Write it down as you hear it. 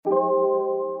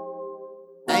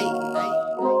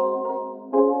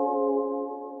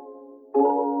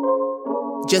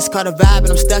Just caught a vibe and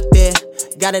I'm stuck there.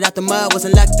 Got it out the mud,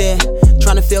 wasn't luck there.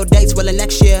 Tryna fill dates, well,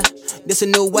 next year. This a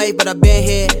new wave, but I been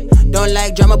here. Don't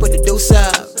like drama, put the deuce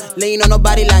up. Lean on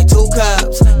nobody like 2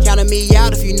 cups. Counting me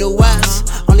out if you knew us.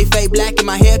 Only fade black in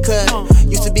my haircut.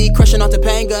 Used to be crushing off the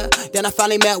Topanga. Then I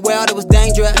finally met World, it was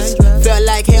dangerous. Felt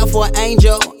like hell for an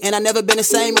angel. And I never been the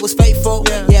same, it was faithful.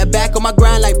 Yeah, back on my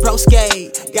grind like pro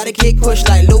skate. Got a kick push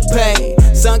like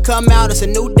Lupe. Sun come out, it's a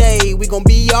new day. We gon'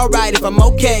 be alright if I'm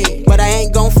okay. But I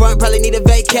ain't gon' front, probably need a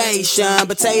vacation.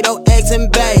 Potato, eggs,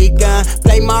 and bacon.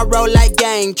 Play my role like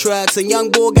gang trucks. A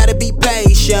young bull gotta be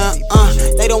patient.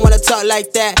 They don't wanna talk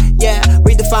like that. Yeah,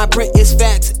 read the fine print, it's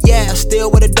facts. Yeah,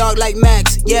 still with a dog like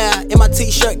Max. Yeah, in my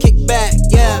t-shirt, kick back.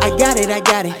 Yeah, I got it, I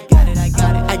got it.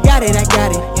 I got it, I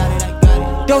got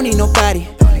it. Don't need nobody.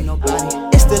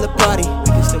 It's still a party.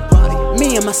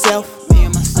 Me and myself.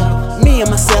 Me and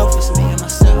myself.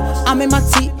 I'm in my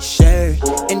t-shirt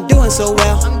and doing so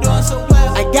well.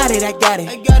 I got it, I got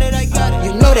it.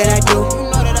 You know that I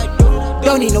do.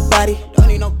 Don't need nobody.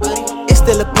 It's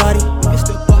still a party.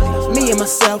 Me and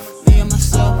myself.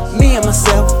 Me and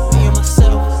myself.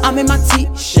 I'm in my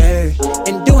t-shirt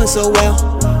and doing so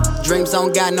well. Dreams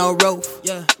don't got no roof,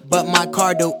 but my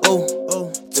car do. Ooh,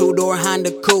 2-door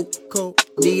Honda coupe.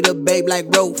 Need a babe like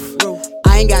Roof.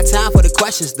 I ain't got time for the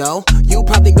questions though. You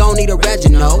probably gon' need a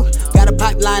Reginald. Got a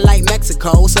pipeline like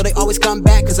Mexico, so they always come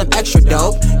back cause I'm extra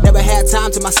dope. Never had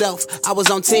time to myself, I was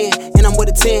on 10, and I'm with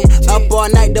a 10. Up all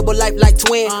night, double life like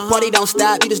twin. Party don't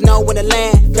stop, you just know when to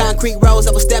land. Concrete roads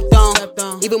I was stepped on.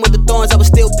 Even with the thorns I was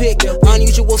still picked.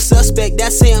 Unusual suspect,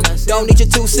 that's him. Don't need your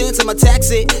 2 cents, I'ma tax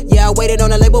it. Yeah, I waited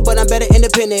on a label, but I'm better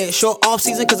independent. Short off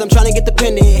season cause I'm tryna get the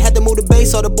pendant. Had to move the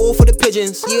base or the bull for the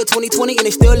pigeons. Year 2020 and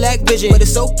they still lack vision, but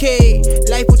it's okay.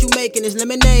 Life what you making is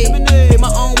lemonade. Pay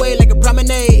my own way like a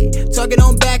promenade. Target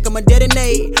on back, I'ma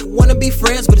detonate. Wanna be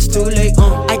friends, but it's too late.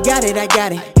 I got it, I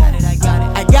got it.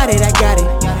 I got it, I got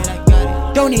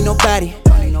it. Don't need nobody.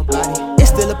 It's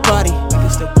still a party.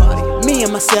 Me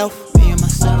and myself.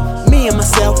 Me and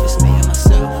myself.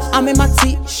 I'm in my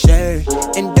t-shirt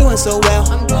and doing so well.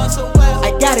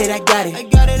 I got it, I got it.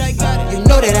 You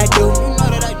know that I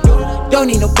do. Don't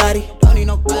need nobody.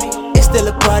 It's still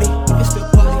a party.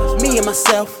 Me and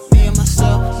myself.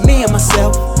 Me and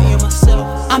myself.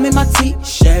 I'm in my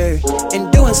t-shirt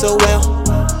and doing so well.